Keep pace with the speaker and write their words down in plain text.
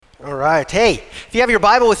All right. Hey, if you have your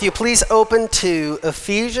Bible with you, please open to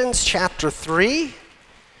Ephesians chapter 3,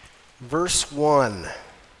 verse 1.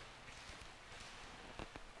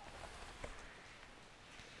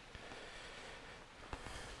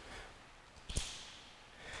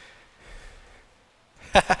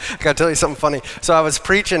 I gotta tell you something funny. So I was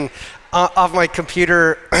preaching off my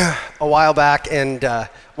computer a while back, and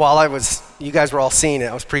you guys were all seeing it,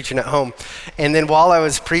 I was preaching at home. And then while I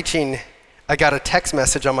was preaching, I got a text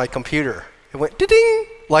message on my computer. It went ding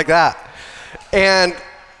like that. And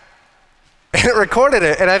it recorded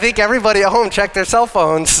it. And I think everybody at home checked their cell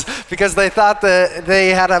phones because they thought that they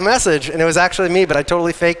had a message. And it was actually me, but I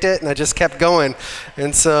totally faked it and I just kept going.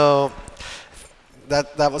 And so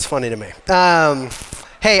that was funny to me.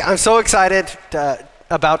 Hey, I'm so excited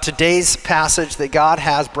about today's passage that God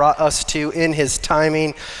has brought us to in his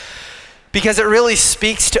timing, because it really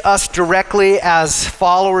speaks to us directly as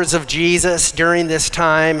followers of Jesus during this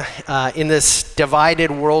time in this divided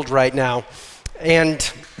world right now. And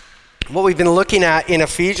what we've been looking at in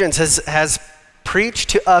Ephesians has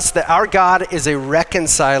preached to us that our God is a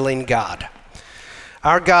reconciling God.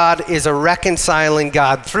 Our God is a reconciling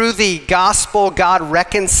God. Through the gospel, God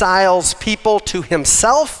reconciles people to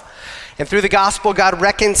himself, and through the gospel, God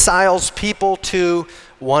reconciles people to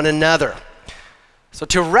one another. So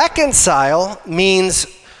to reconcile means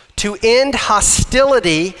to end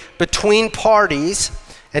hostility between parties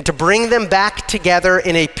and to bring them back together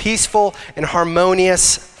in a peaceful and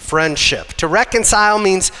harmonious friendship. To reconcile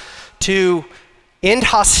means to end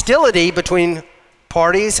hostility between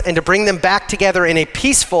parties and to bring them back together in a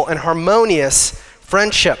peaceful and harmonious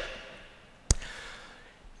friendship.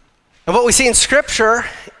 And what we see in Scripture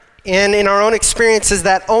and in our own experience is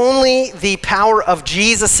that only the power of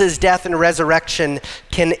Jesus' death and resurrection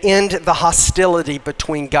can end the hostility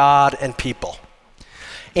between God and people.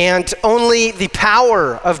 And only the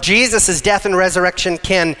power of Jesus' death and resurrection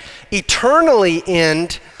can eternally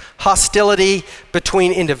end hostility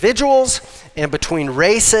between individuals and between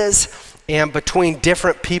races and between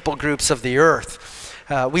different people groups of the earth.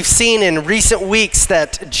 We've seen in recent weeks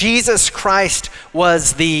that Jesus Christ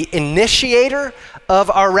was the initiator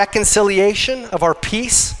of our reconciliation, of our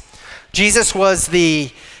peace. Jesus was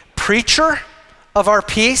the preacher of our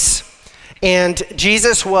peace, and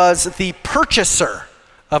Jesus was the purchaser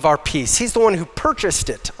of our peace. He's the one who purchased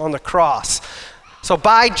it on the cross. So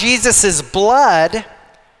by Jesus' blood,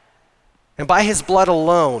 and by his blood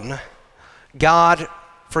alone, God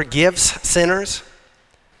forgives sinners.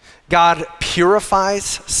 God purifies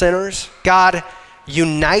sinners. God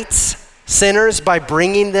unites sinners by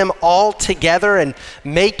bringing them all together and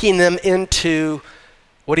making them into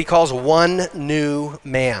what he calls one new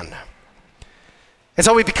man. And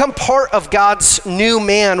so we become part of God's new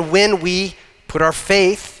man when we put our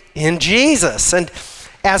faith in Jesus. And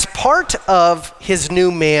as part of his new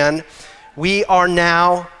man, we are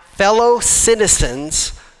now fellow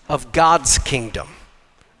citizens of God's kingdom.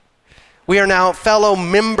 We are now fellow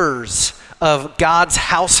members of God's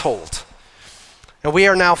household. And we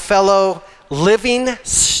are now fellow living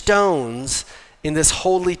stones in this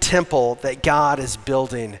holy temple that God is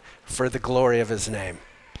building for the glory of his name.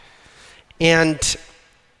 And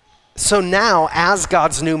so now, as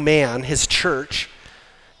God's new man, his church,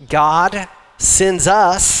 God sends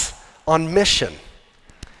us on mission.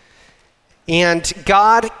 And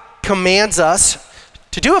God commands us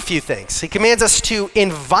to do a few things. He commands us to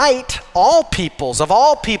invite all peoples of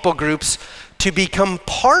all people groups to become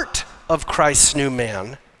part of Christ's new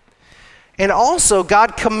man. And also,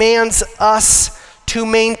 God commands us to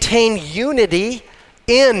maintain unity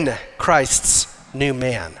in Christ's new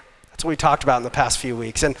man. That's what we talked about in the past few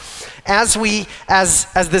weeks. And as we, as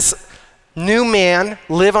this new man,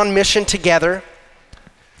 live on mission together,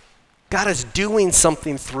 God is doing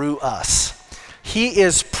something through us. He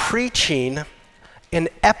is preaching an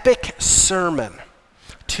epic sermon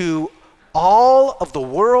to all of the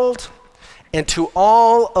world and to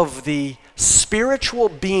all of the spiritual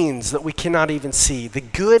beings that we cannot even see, the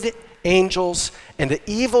good angels and the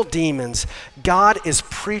evil demons. God is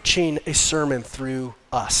preaching a sermon through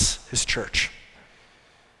us, his church.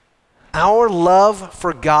 Our love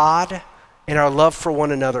for God and our love for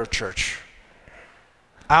one another, church.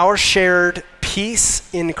 Our shared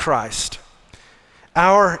peace in Christ,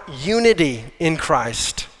 our unity in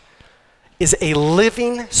Christ is a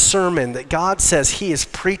living sermon that God says he is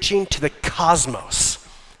preaching to the cosmos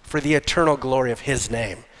for the eternal glory of his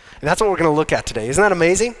name. And that's what we're going to look at today. Isn't that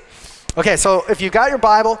amazing? Okay, so if you've got your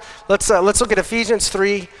Bible, let's look at Ephesians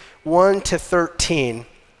 3, 1 to 13.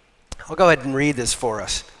 I'll go ahead and read this for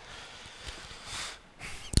us.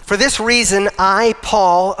 For this reason, I,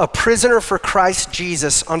 Paul, a prisoner for Christ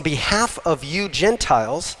Jesus, on behalf of you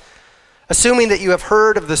Gentiles, assuming that you have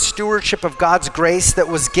heard of the stewardship of God's grace that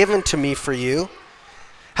was given to me for you,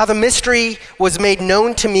 how the mystery was made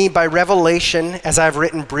known to me by revelation, as I have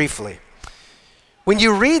written briefly. When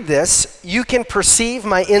you read this, you can perceive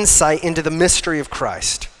my insight into the mystery of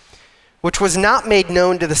Christ, which was not made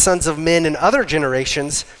known to the sons of men in other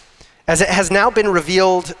generations, as it has now been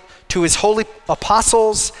revealed to his holy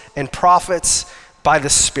apostles and prophets by the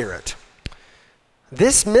Spirit.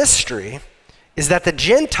 This mystery is that the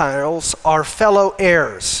Gentiles are fellow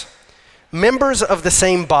heirs, members of the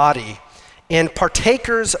same body, and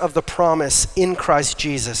partakers of the promise in Christ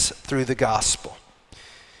Jesus through the gospel.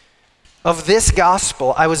 Of this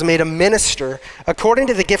gospel I was made a minister according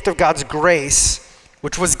to the gift of God's grace,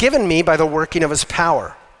 which was given me by the working of his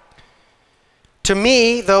power. To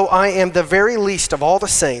me, though I am the very least of all the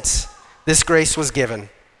saints, this grace was given,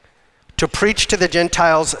 to preach to the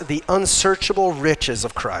Gentiles the unsearchable riches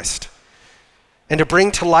of Christ, and to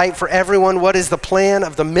bring to light for everyone what is the plan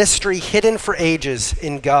of the mystery hidden for ages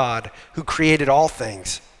in God, who created all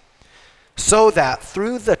things, so that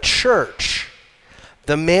through the church,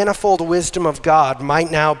 the manifold wisdom of God might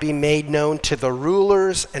now be made known to the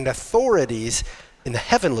rulers and authorities in the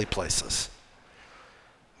heavenly places.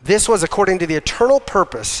 This was according to the eternal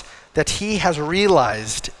purpose that he has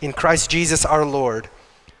realized in Christ Jesus our Lord,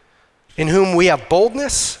 in whom we have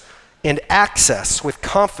boldness and access with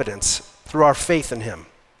confidence through our faith in him.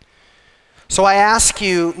 So I ask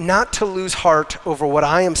you not to lose heart over what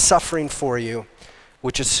I am suffering for you,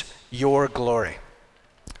 which is your glory.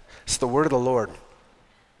 It's the word of the Lord.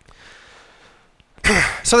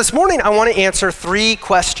 So this morning I want to answer 3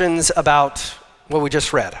 questions about what we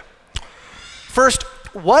just read. First,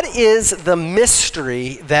 what is the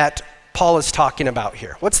mystery that Paul is talking about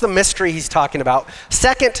here? What's the mystery he's talking about?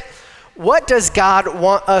 Second, what does God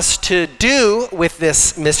want us to do with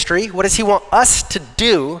this mystery? What does he want us to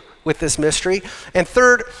do with this mystery? And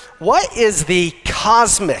third, what is the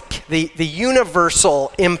cosmic, the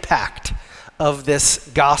universal impact of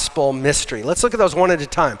this gospel mystery? Let's look at those one at a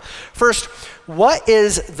time. First, what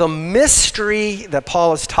is the mystery that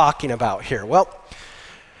Paul is talking about here? Well,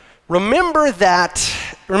 remember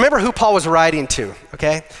who Paul was writing to,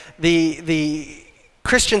 okay? The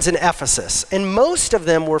Christians in Ephesus, and most of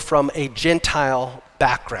them were from a Gentile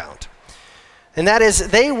background. And that is,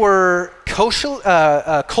 they were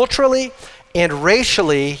culturally and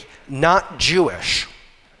racially not Jewish,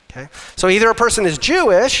 okay? So either a person is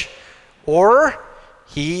Jewish or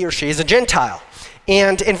he or she is a Gentile.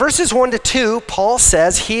 And in verses 1 to 2, Paul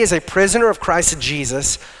says he is a prisoner of Christ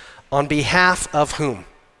Jesus on behalf of whom?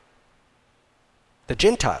 The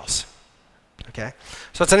Gentiles, okay?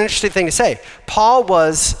 So it's an interesting thing to say. Paul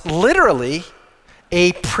was literally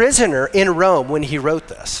a prisoner in Rome when he wrote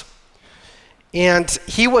this. And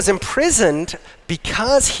he was imprisoned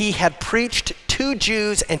because he had preached to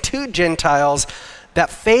Jews and to Gentiles that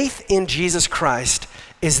faith in Jesus Christ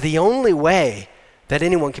is the only way that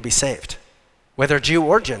anyone can be saved, whether Jew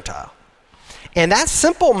or Gentile. And that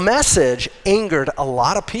simple message angered a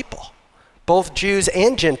lot of people, both Jews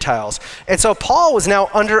and Gentiles. And so Paul was now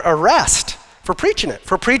under arrest for preaching it,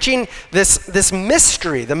 for preaching this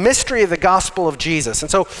mystery, the mystery of the gospel of Jesus.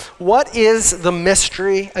 And so what is the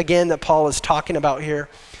mystery, again, that Paul is talking about here?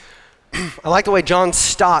 I like the way John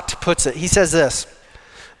Stott puts it. He says this: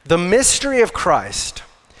 the mystery of Christ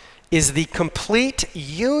is the complete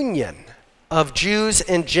union of Jews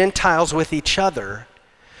and Gentiles with each other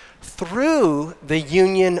through the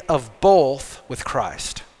union of both with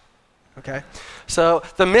Christ. Okay? So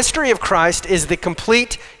the mystery of Christ is the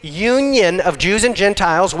complete union of Jews and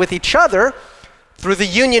Gentiles with each other through the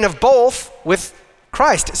union of both with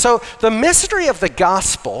Christ. So the mystery of the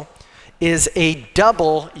gospel is a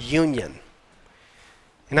double union.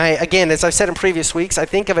 And again, as I've said in previous weeks, I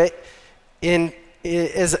think of it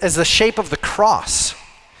as the shape of the cross.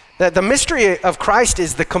 That the mystery of Christ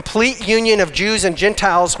is the complete union of Jews and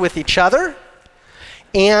Gentiles with each other,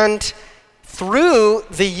 and through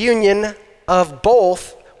the union of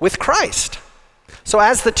both with Christ. So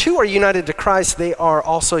as the two are united to Christ, they are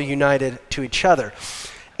also united to each other.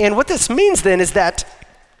 And what this means then is that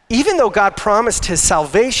even though God promised his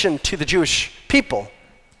salvation to the Jewish people,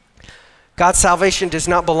 God's salvation does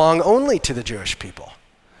not belong only to the Jewish people.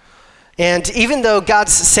 And even though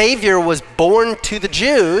God's Savior was born to the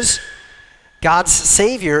Jews, God's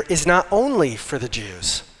Savior is not only for the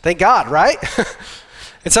Jews. Thank God, right?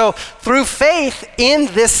 And so through faith in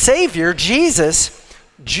this Savior, Jesus,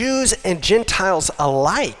 Jews and Gentiles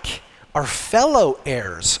alike are fellow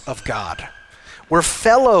heirs of God. We're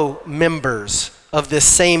fellow members of this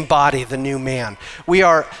same body, the new man. We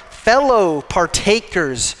are fellow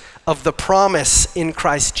partakers of the promise in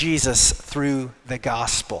Christ Jesus through the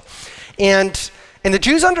gospel. And the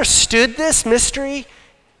Jews understood this mystery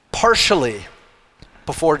partially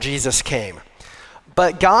before Jesus came.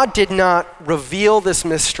 But God did not reveal this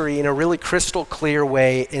mystery in a really crystal clear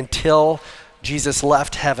way until Jesus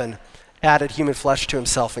left heaven, added human flesh to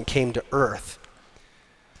himself, and came to earth.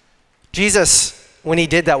 Jesus, when he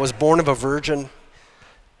did that, was born of a virgin.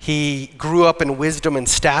 He grew up in wisdom and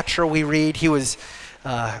stature, we read. He was,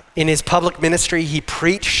 in his public ministry, he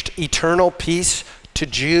preached eternal peace to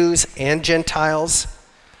Jews and Gentiles.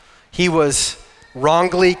 He was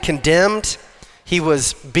wrongly condemned. He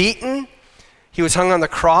was beaten. He was hung on the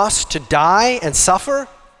cross to die and suffer.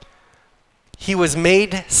 He was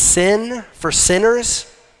made sin for sinners.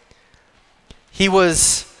 He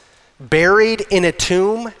was buried in a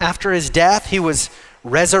tomb after his death. He was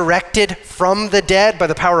resurrected from the dead by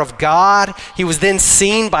the power of God. He was then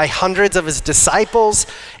seen by hundreds of his disciples,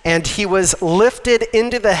 and he was lifted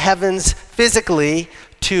into the heavens physically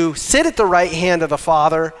to sit at the right hand of the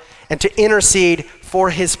Father and to intercede for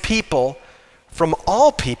his people from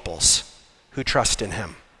all peoples who trust in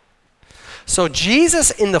him. So Jesus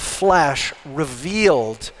in the flesh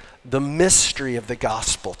revealed the mystery of the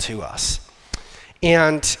gospel to us.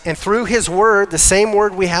 And through his word, the same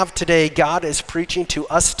word we have today, God is preaching to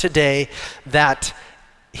us today that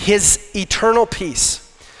his eternal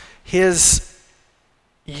peace, his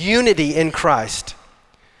unity in Christ,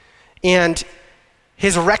 and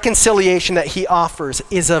his reconciliation that he offers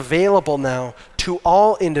is available now to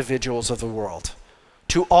all individuals of the world,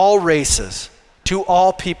 to all races, to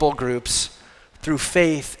all people groups, through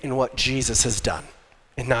faith in what Jesus has done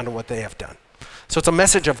and not in what they have done. So it's a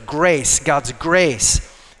message of grace, God's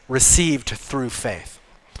grace received through faith.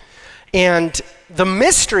 And the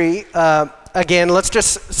mystery, again, let's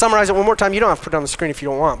just summarize it one more time. You don't have to put it on the screen if you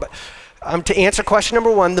don't want, but to answer question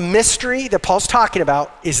number one, the mystery that Paul's talking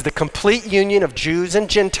about is the complete union of Jews and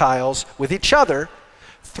Gentiles with each other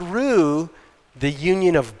through the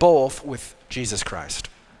union of both with Jesus Christ.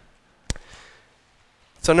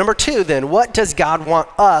 So number two then, what does God want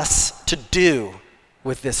us to do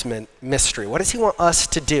with this mystery? What does he want us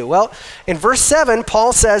to do? Well, in verse 7,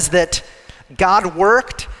 Paul says that God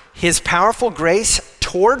worked his powerful grace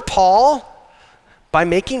toward Paul by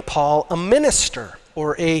making Paul a minister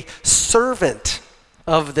or a servant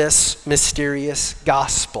of this mysterious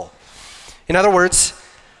gospel. In other words,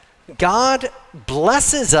 God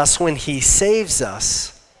blesses us when he saves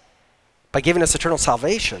us by giving us eternal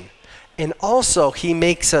salvation, and also he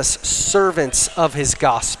makes us servants of his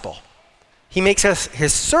gospel. He makes us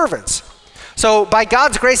his servants. So by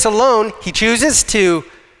God's grace alone, he chooses to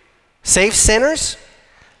save sinners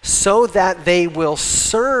so that they will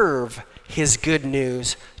serve his good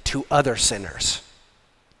news to other sinners.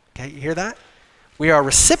 Okay, you hear that? We are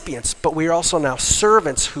recipients, but we are also now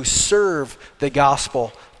servants who serve the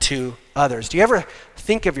gospel to others. Do you ever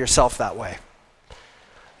think of yourself that way?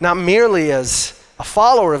 Not merely as a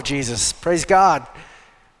follower of Jesus, praise God,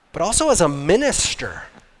 but also as a minister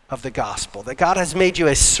of the gospel, that God has made you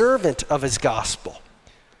a servant of his gospel.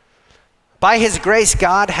 By his grace,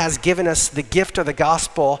 God has given us the gift of the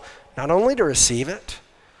gospel, not only to receive it,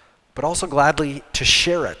 but also gladly to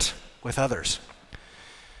share it with others.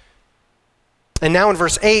 And now in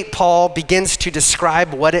verse 8, Paul begins to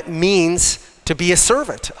describe what it means to be a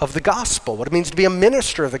servant of the gospel, what it means to be a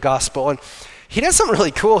minister of the gospel. And he does something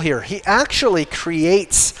really cool here. He actually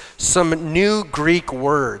creates some new Greek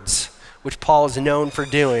words, which Paul is known for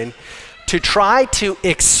doing, to try to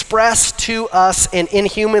express to us and in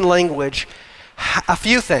human language a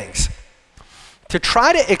few things. To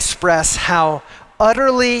try to express how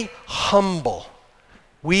utterly humble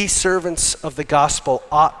we servants of the gospel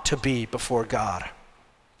ought to be before God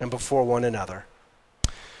and before one another.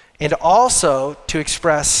 And also to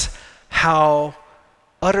express how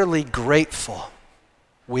utterly grateful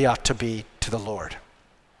we ought to be to the Lord.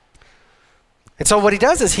 And so what he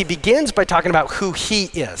does is he begins by talking about who he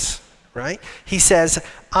is, right? He says,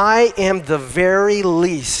 I am the very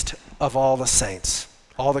least of all the saints,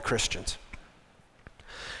 all the Christians.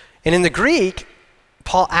 And in the Greek,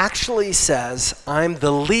 Paul actually says, I'm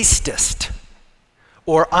the leastest,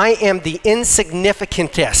 or I am the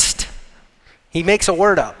insignificantest. He makes a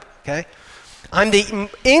word up, okay? I'm the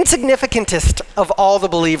insignificantest of all the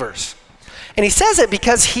believers. And he says it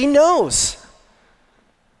because he knows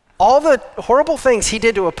all the horrible things he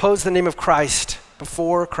did to oppose the name of Christ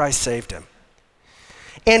before Christ saved him.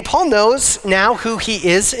 And Paul knows now who he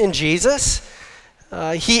is in Jesus.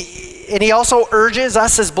 He also urges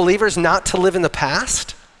us as believers not to live in the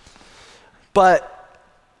past, But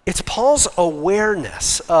it's Paul's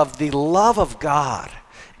awareness of the love of God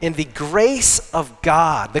and the grace of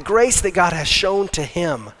God, the grace that God has shown to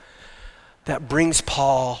him, that brings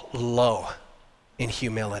Paul low in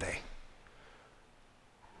humility.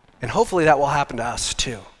 And hopefully that will happen to us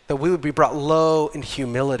too, that we would be brought low in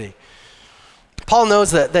humility. Paul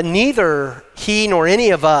knows that neither he nor any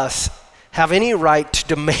of us have any right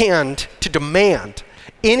to demand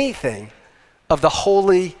anything of the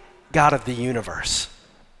holy God of the universe.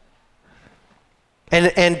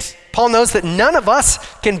 And Paul knows that none of us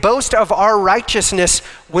can boast of our righteousness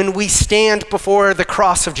when we stand before the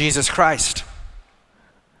cross of Jesus Christ.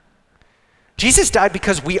 Jesus died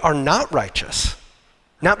because we are not righteous,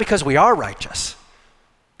 not because we are righteous.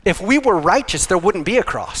 If we were righteous, there wouldn't be a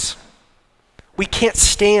cross. We can't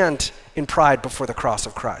stand in pride before the cross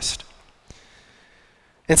of Christ.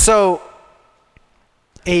 And so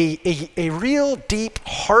a real deep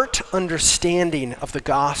heart understanding of the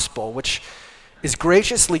gospel, which is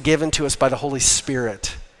graciously given to us by the Holy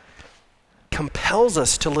Spirit, compels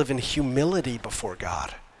us to live in humility before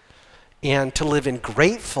God and to live in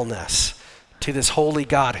gratefulness to this holy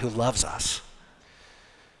God who loves us.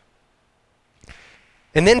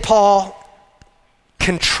 And then Paul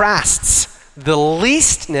contrasts the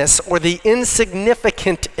leastness or the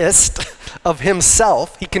insignificantest of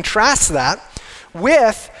himself. He contrasts that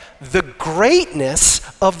with the greatness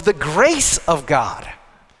of the grace of God.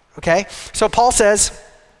 Okay? So Paul says,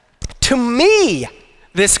 to me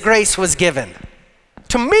this grace was given.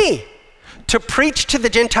 To me, to preach to the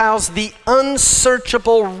Gentiles the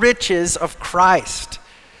unsearchable riches of Christ.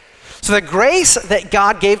 So the grace that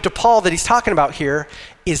God gave to Paul that he's talking about here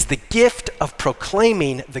is the gift of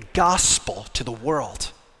proclaiming the gospel to the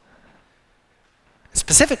world.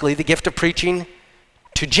 Specifically, the gift of preaching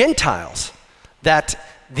to Gentiles that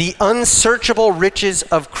the unsearchable riches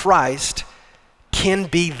of Christ can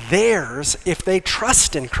be theirs if they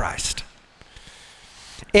trust in Christ.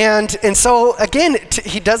 And so, again,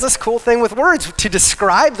 he does this cool thing with words. To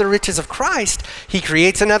describe the riches of Christ, he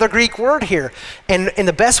creates another Greek word here. And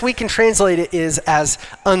the best we can translate it is as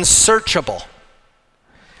unsearchable.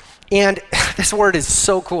 And this word is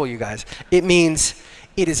so cool, you guys. It means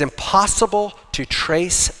it is impossible to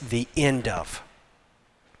trace the end of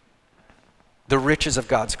the riches of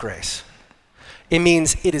God's grace. It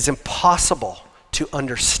means it is impossible to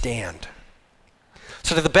understand.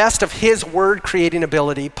 So to the best of his word-creating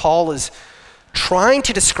ability, Paul is trying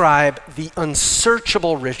to describe the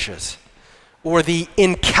unsearchable riches or the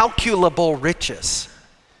incalculable riches,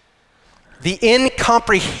 the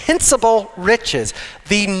incomprehensible riches,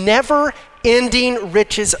 the never-ending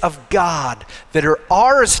riches of God that are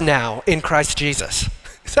ours now in Christ Jesus.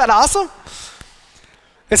 Is that awesome?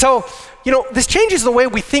 And so, this changes the way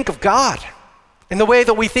we think of God and the way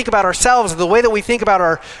that we think about ourselves, the way that we think about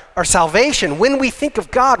our salvation. When we think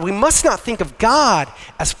of God, we must not think of God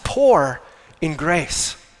as poor in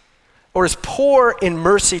grace or as poor in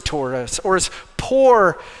mercy toward us or as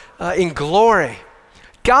poor in glory.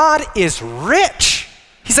 God is rich.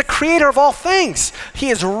 He's the creator of all things. He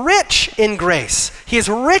is rich in grace. He is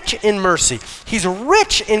rich in mercy. He's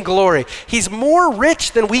rich in glory. He's more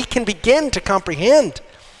rich than we can begin to comprehend.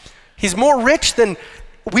 He's more rich than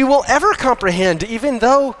we will ever comprehend, even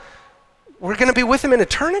though we're going to be with him in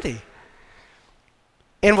eternity.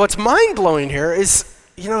 And what's mind-blowing here is,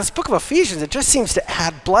 this book of Ephesians, it just seems to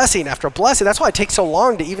add blessing after blessing. That's why it takes so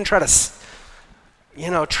long to even try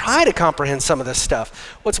to comprehend some of this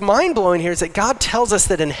stuff. What's mind-blowing here is that God tells us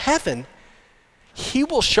that in heaven, he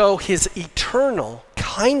will show his eternal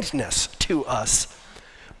kindness to us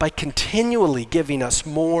by continually giving us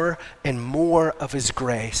more and more of his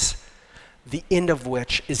grace, the end of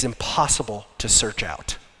which is impossible to search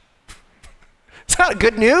out. Is that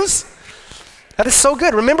good news? That is so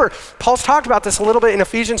good. Remember, Paul's talked about this a little bit in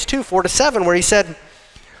Ephesians 2, 4-7, where he said,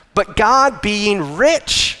 but God being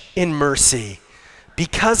rich in mercy,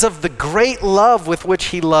 because of the great love with which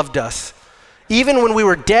he loved us, even when we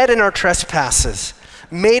were dead in our trespasses,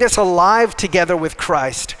 made us alive together with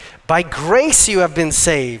Christ. By grace you have been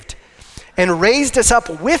saved, and raised us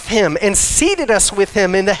up with him and seated us with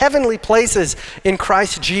him in the heavenly places in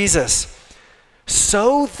Christ Jesus,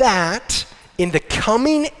 so that in the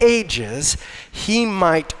coming ages he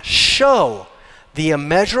might show the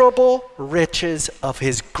immeasurable riches of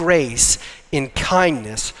his grace in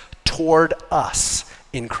kindness toward us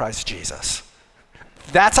in Christ Jesus.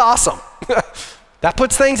 That's awesome. That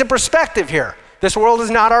puts things in perspective here. This world is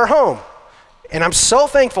not our home, and I'm so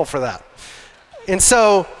thankful for that. And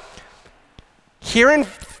so, here in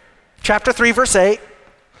chapter 3, verse 8,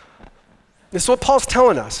 this is what Paul's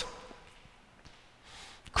telling us.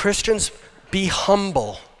 Christians, Be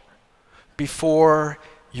humble before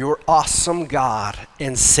your awesome God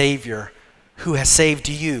and Savior who has saved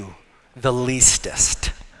you, the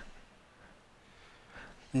leastest.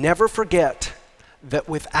 Never forget that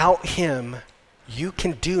without him, you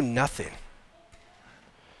can do nothing.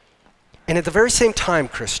 And at the very same time,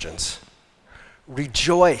 Christians,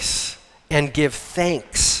 rejoice and give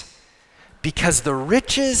thanks because the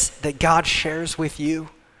riches that God shares with you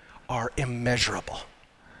are immeasurable.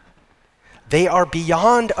 They are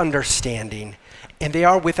beyond understanding and they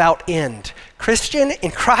are without end. Christian,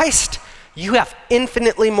 in Christ, you have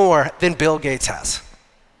infinitely more than Bill Gates has.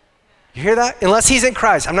 You hear that? Unless he's in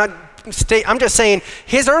Christ. I'm just saying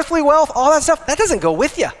his earthly wealth, all that stuff, that doesn't go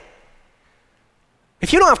with you.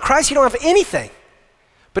 If you don't have Christ, you don't have anything.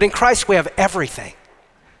 But in Christ, we have everything.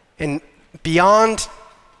 And beyond,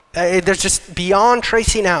 there's just beyond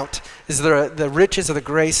tracing out is the riches of the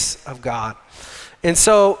grace of God. And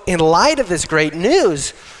so in light of this great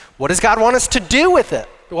news, what does God want us to do with it?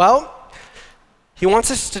 Well, he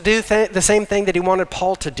wants us to do the same thing that he wanted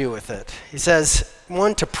Paul to do with it. He says,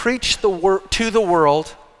 one, to preach to the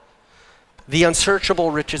world the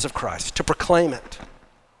unsearchable riches of Christ, to proclaim it.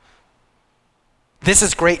 This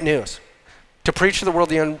is great news. To preach to the world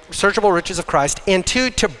the unsearchable riches of Christ, and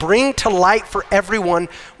two, to bring to light for everyone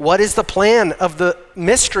what is the plan of the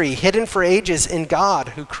mystery hidden for ages in God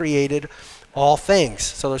who created all things.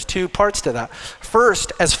 So there's two parts to that.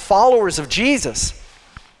 First, as followers of Jesus,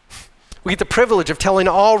 we get the privilege of telling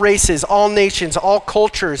all races, all nations, all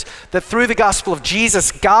cultures that through the gospel of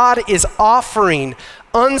Jesus, God is offering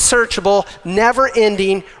unsearchable,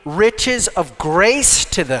 never-ending riches of grace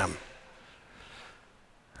to them.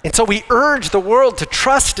 And so we urge the world to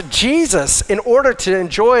trust Jesus in order to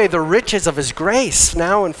enjoy the riches of his grace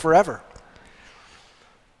now and forever.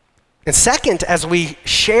 And second, as we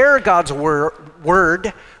share God's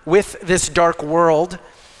word with this dark world,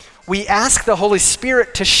 we ask the Holy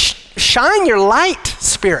Spirit to shine your light,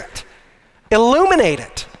 Spirit. Illuminate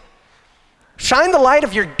it. Shine the light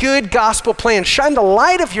of your good gospel plan. Shine the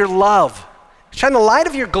light of your love. Shine the light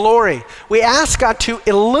of your glory. We ask God to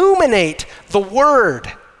illuminate the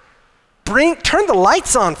word. Turn the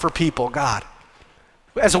lights on for people, God.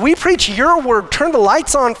 As we preach your word, turn the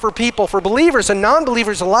lights on for people, for believers and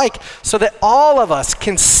non-believers alike, so that all of us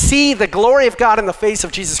can see the glory of God in the face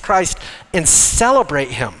of Jesus Christ and celebrate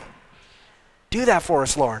him. Do that for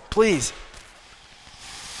us, Lord, please.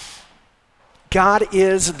 God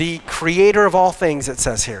is the creator of all things, it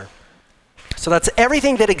says here. So that's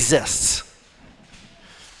everything that exists,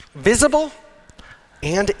 visible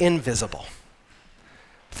and invisible.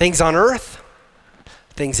 Things on earth,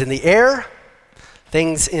 things in the air,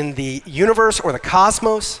 things in the universe or the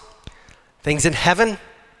cosmos, things in heaven.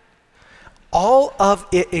 All of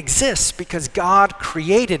it exists because God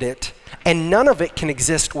created it, and none of it can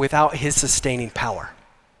exist without his sustaining power.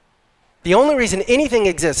 The only reason anything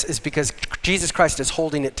exists is because Jesus Christ is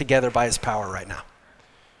holding it together by his power right now.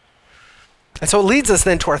 And so it leads us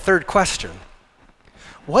then to our third question.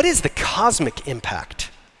 What is the cosmic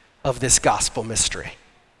impact of this gospel mystery?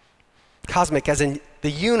 Cosmic as in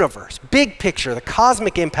the universe, big picture, the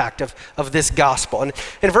cosmic impact of this gospel. And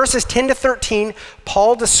in verses 10 to 13,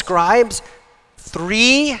 Paul describes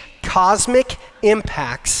three cosmic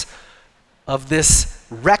impacts of this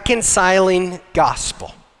reconciling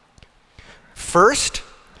gospel. First,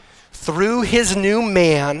 through his new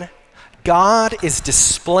man, God is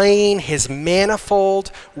displaying his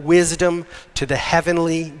manifold wisdom to the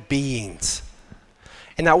heavenly beings.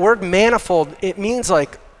 And that word manifold, it means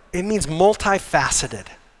multifaceted.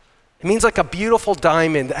 It means like a beautiful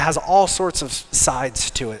diamond that has all sorts of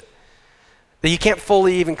sides to it that you can't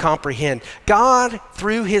fully even comprehend. God,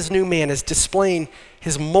 through his new man, is displaying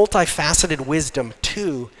his multifaceted wisdom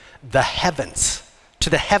to the heavens,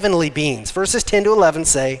 to the heavenly beings. Verses 10 to 11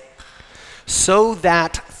 say, so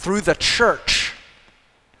that through the church,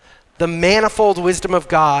 the manifold wisdom of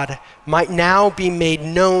God might now be made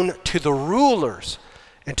known to the rulers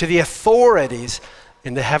and to the authorities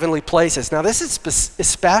in the heavenly places. Now, this is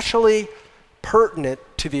especially pertinent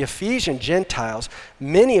to the Ephesian Gentiles,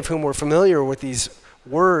 many of whom were familiar with these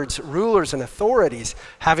words, rulers and authorities,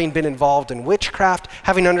 having been involved in witchcraft,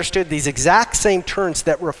 having understood these exact same terms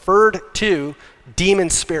that referred to demon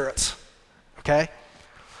spirits, okay?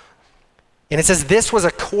 And it says, this was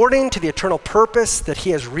according to the eternal purpose that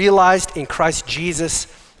he has realized in Christ Jesus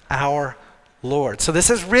our Lord. So this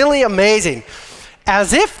is really amazing.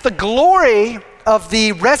 As if the glory of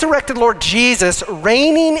the resurrected Lord Jesus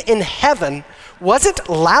reigning in heaven wasn't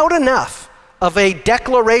loud enough of a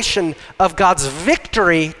declaration of God's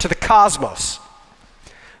victory to the cosmos.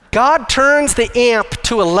 God turns the amp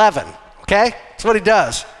to 11, okay? That's what he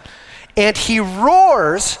does. And he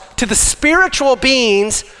roars to the spiritual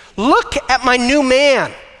beings, look at my new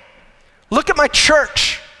man. Look at my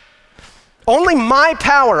church. Only my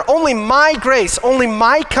power, only my grace, only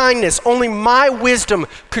my kindness, only my wisdom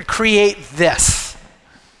could create this.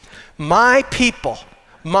 My people,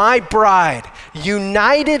 my bride,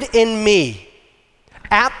 united in me,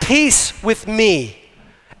 at peace with me,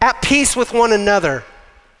 at peace with one another,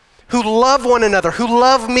 who love one another, who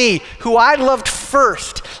love me, who I loved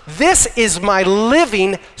first. This is my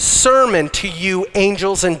living sermon to you,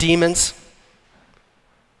 angels and demons.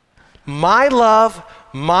 My love,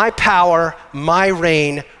 my power, my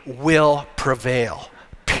reign will prevail,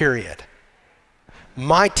 period.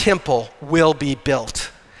 My temple will be built,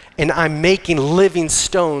 and I'm making living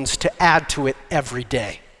stones to add to it every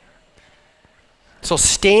day. So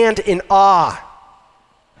stand in awe,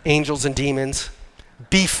 angels and demons.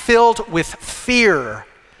 Be filled with fear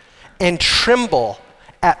and tremble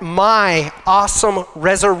at my awesome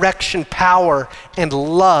resurrection power and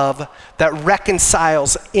love that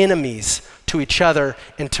reconciles enemies to each other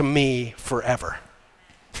and to me forever.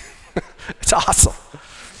 It's awesome.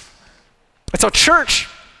 And so, church,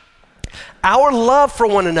 our love for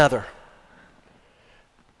one another,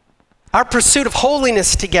 our pursuit of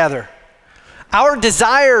holiness together, our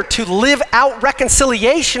desire to live out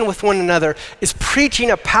reconciliation with one another is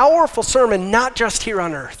preaching a powerful sermon, not just here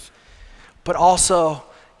on earth, but also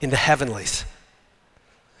in the heavenlies.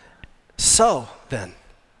 So then,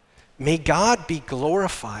 may God be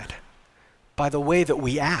glorified by the way that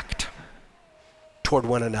we act toward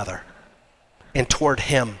one another and toward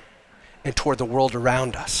him and toward the world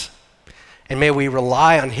around us. And may we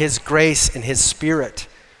rely on his grace and his spirit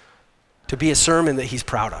to be a sermon that he's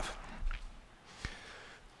proud of.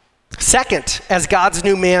 Second, as God's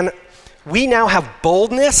new man, we now have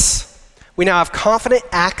boldness, we now have confident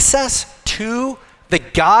access to the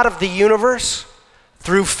God of the universe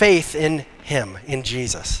through faith in him, in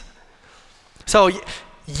Jesus. So,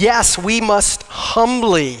 yes, we must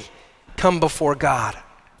humbly come before God.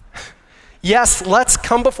 Yes, let's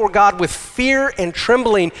come before God with fear and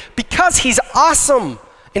trembling because he's awesome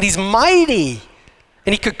and he's mighty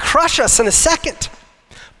and he could crush us in a second.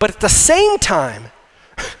 But at the same time,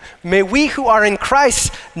 may we who are in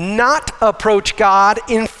Christ not approach God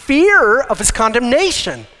in fear of his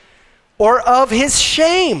condemnation or of his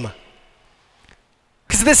shame.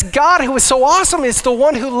 Because this God who is so awesome is the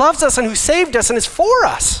one who loves us and who saved us and is for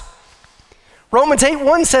us. Romans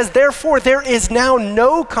 8:1 says, therefore there is now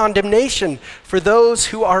no condemnation for those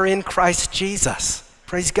who are in Christ Jesus.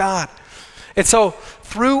 Praise God. And so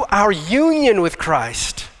through our union with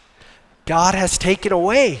Christ, God has taken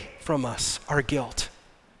away from us our guilt.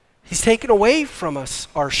 He's taken away from us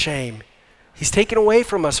our shame. He's taken away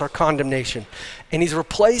from us our condemnation. And he's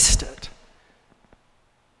replaced it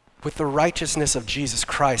with the righteousness of Jesus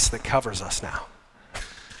Christ that covers us now.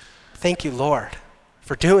 Thank you, Lord,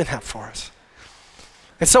 for doing that for us.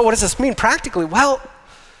 And so what does this mean practically? Well,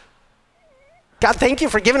 God, thank you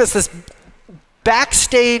for giving us this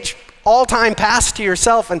backstage all-time pass to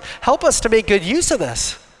yourself, and help us to make good use of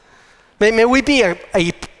this. May we be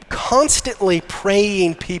a constantly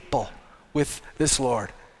praying people with this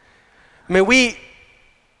Lord. May we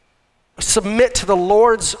submit to the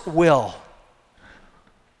Lord's will,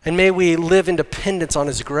 and may we live in dependence on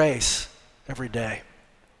his grace every day.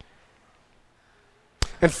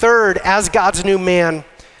 And third, as God's new man,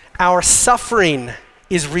 our suffering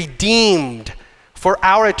is redeemed for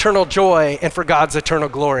our eternal joy and for God's eternal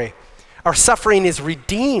glory. Our suffering is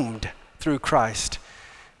redeemed through Christ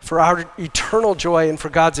for our eternal joy and for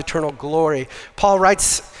God's eternal glory. Paul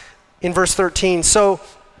writes in verse 13, so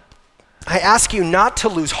I ask you not to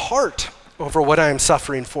lose heart over what I am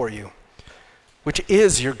suffering for you, which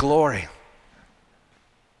is your glory.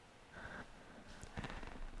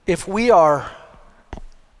 If we are,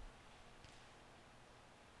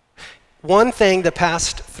 one thing the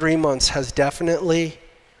past 3 months has definitely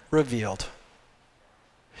revealed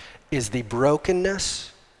is the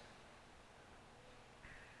brokenness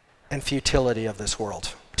and futility of this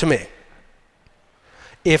world, to me.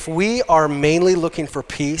 If we are mainly looking for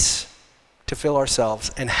peace to fill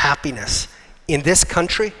ourselves and happiness in this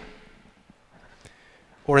country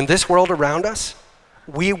or in this world around us,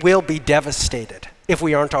 we will be devastated if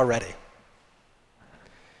we aren't already.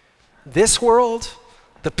 This world,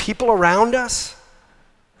 the people around us,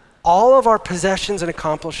 all of our possessions and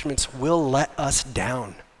accomplishments will let us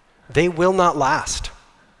down. They will not last.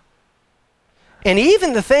 And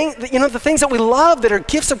even the things that we love that are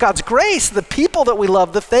gifts of God's grace, the people that we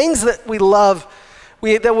love, the things that we love,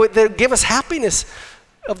 that give us happiness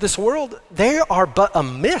of this world, they are but a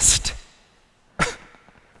mist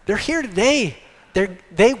They're here today.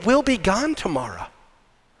 They will be gone tomorrow.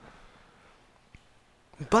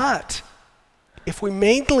 But if we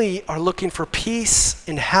mainly are looking for peace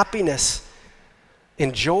and happiness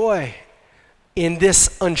and joy in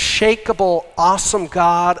this unshakable, awesome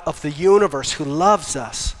God of the universe who loves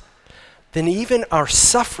us, then even our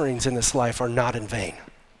sufferings in this life are not in vain.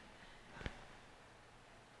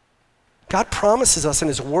 God promises us in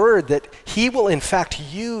his word that he will in fact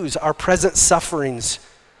use our present sufferings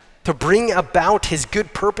to bring about his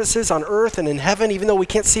good purposes on earth and in heaven, even though we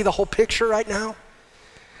can't see the whole picture right now.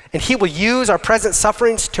 And he will use our present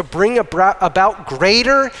sufferings to bring about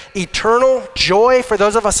greater eternal joy for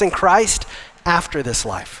those of us in Christ after this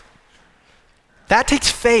life. That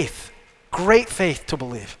takes faith, great faith to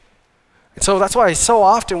believe. And so that's why so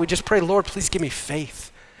often we just pray, Lord, please give me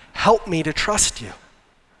faith. Help me to trust you.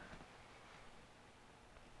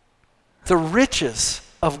 The riches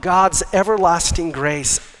of God's everlasting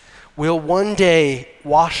grace will one day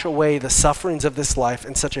wash away the sufferings of this life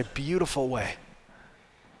in such a beautiful way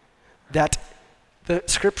that the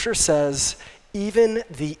scripture says even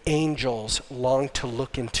the angels long to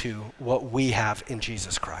look into what we have in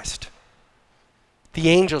Jesus Christ. The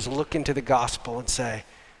angels look into the gospel and say,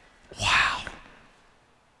 wow,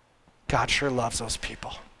 God sure loves those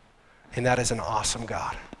people. And that is an awesome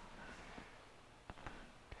God.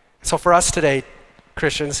 So for us today,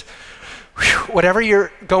 Christians, whatever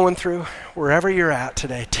you're going through, wherever you're at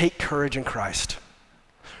today, take courage in Christ.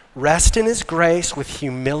 Rest in his grace with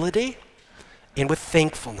humility and with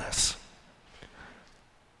thankfulness.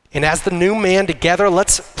 And as the new man together,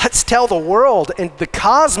 let's tell the world and the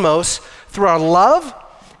cosmos through our love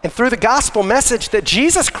and through the gospel message that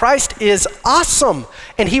Jesus Christ is awesome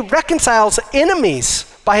and he reconciles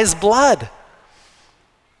enemies by his blood.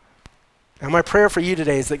 And my prayer for you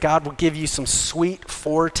today is that God will give you some sweet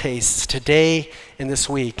foretastes today and this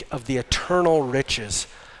week of the eternal riches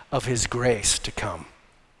of his grace to come.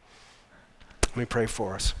 Let me pray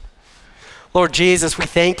for us. Lord Jesus, we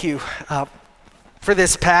thank you for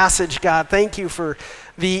this passage, God. Thank you for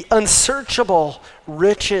the unsearchable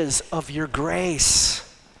riches of your grace.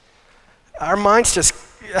 Our minds just,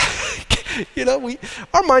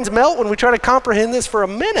 our minds melt when we try to comprehend this for a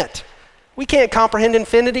minute. We can't comprehend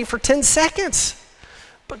infinity for 10 seconds.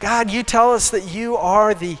 But God, you tell us that you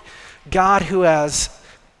are the God who has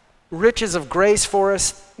riches of grace for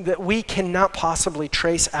us that we cannot possibly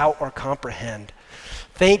trace out or comprehend.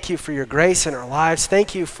 Thank you for your grace in our lives.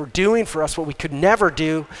 Thank you for doing for us what we could never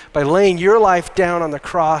do by laying your life down on the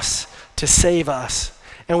cross to save us.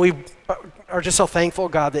 And we are just so thankful,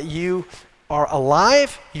 God, that you are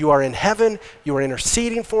alive, you are in heaven, you are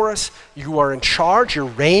interceding for us, you are in charge, you're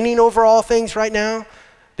reigning over all things right now,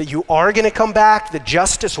 that you are going to come back, that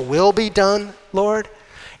justice will be done, Lord,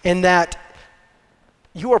 and that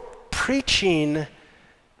you are preaching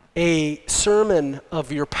a sermon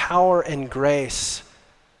of your power and grace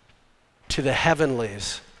to the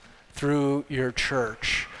heavenlies through your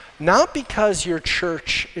church. Not because your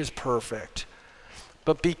church is perfect,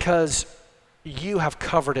 but because you have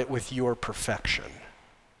covered it with your perfection.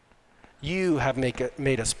 You have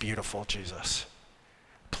made us beautiful, Jesus.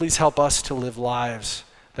 Please help us to live lives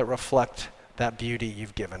that reflect that beauty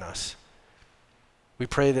you've given us. We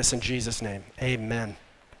pray this in Jesus' name. Amen.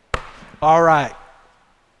 All right.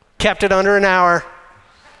 Kept it under an hour.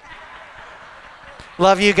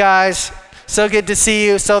 Love you guys. So good to see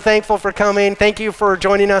you. So thankful for coming. Thank you for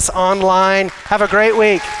joining us online. Have a great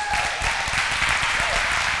week.